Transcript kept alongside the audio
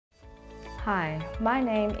Hi, my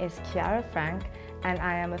name is Kiara Frank and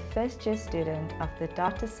I am a first-year student of the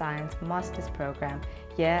Data Science Master's Program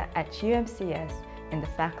here at UMCS in the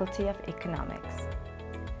Faculty of Economics.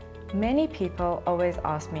 Many people always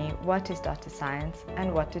ask me what is data science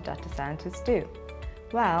and what do data scientists do?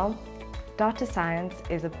 Well, data science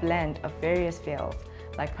is a blend of various fields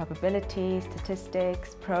like probability,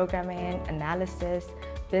 statistics, programming, analysis,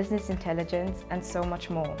 business intelligence, and so much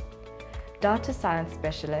more. Data science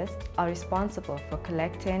specialists are responsible for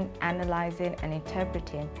collecting, analyzing, and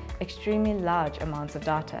interpreting extremely large amounts of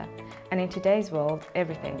data. And in today's world,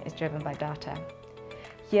 everything is driven by data.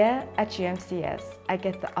 Here at UMCS, I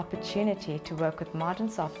get the opportunity to work with modern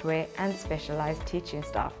software and specialized teaching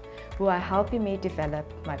staff who are helping me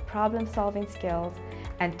develop my problem-solving skills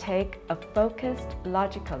and take a focused,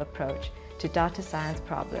 logical approach to data science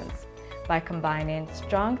problems by combining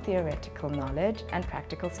strong theoretical knowledge and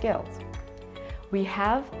practical skills. We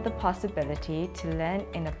have the possibility to learn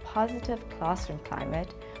in a positive classroom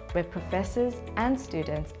climate where professors and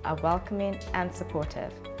students are welcoming and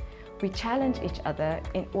supportive. We challenge each other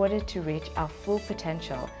in order to reach our full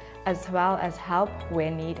potential as well as help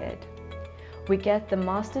where needed. We get the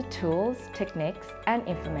master tools, techniques, and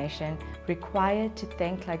information required to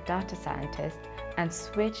think like data scientists and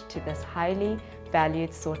switch to this highly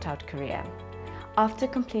valued, sought-out career. After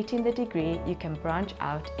completing the degree, you can branch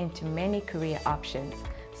out into many career options,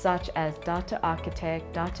 such as data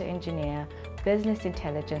architect, data engineer, business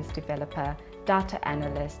intelligence developer, data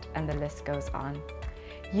analyst, and the list goes on.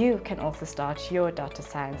 You can also start your data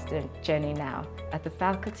science journey now at the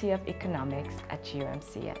Faculty of Economics at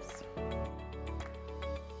UMCS.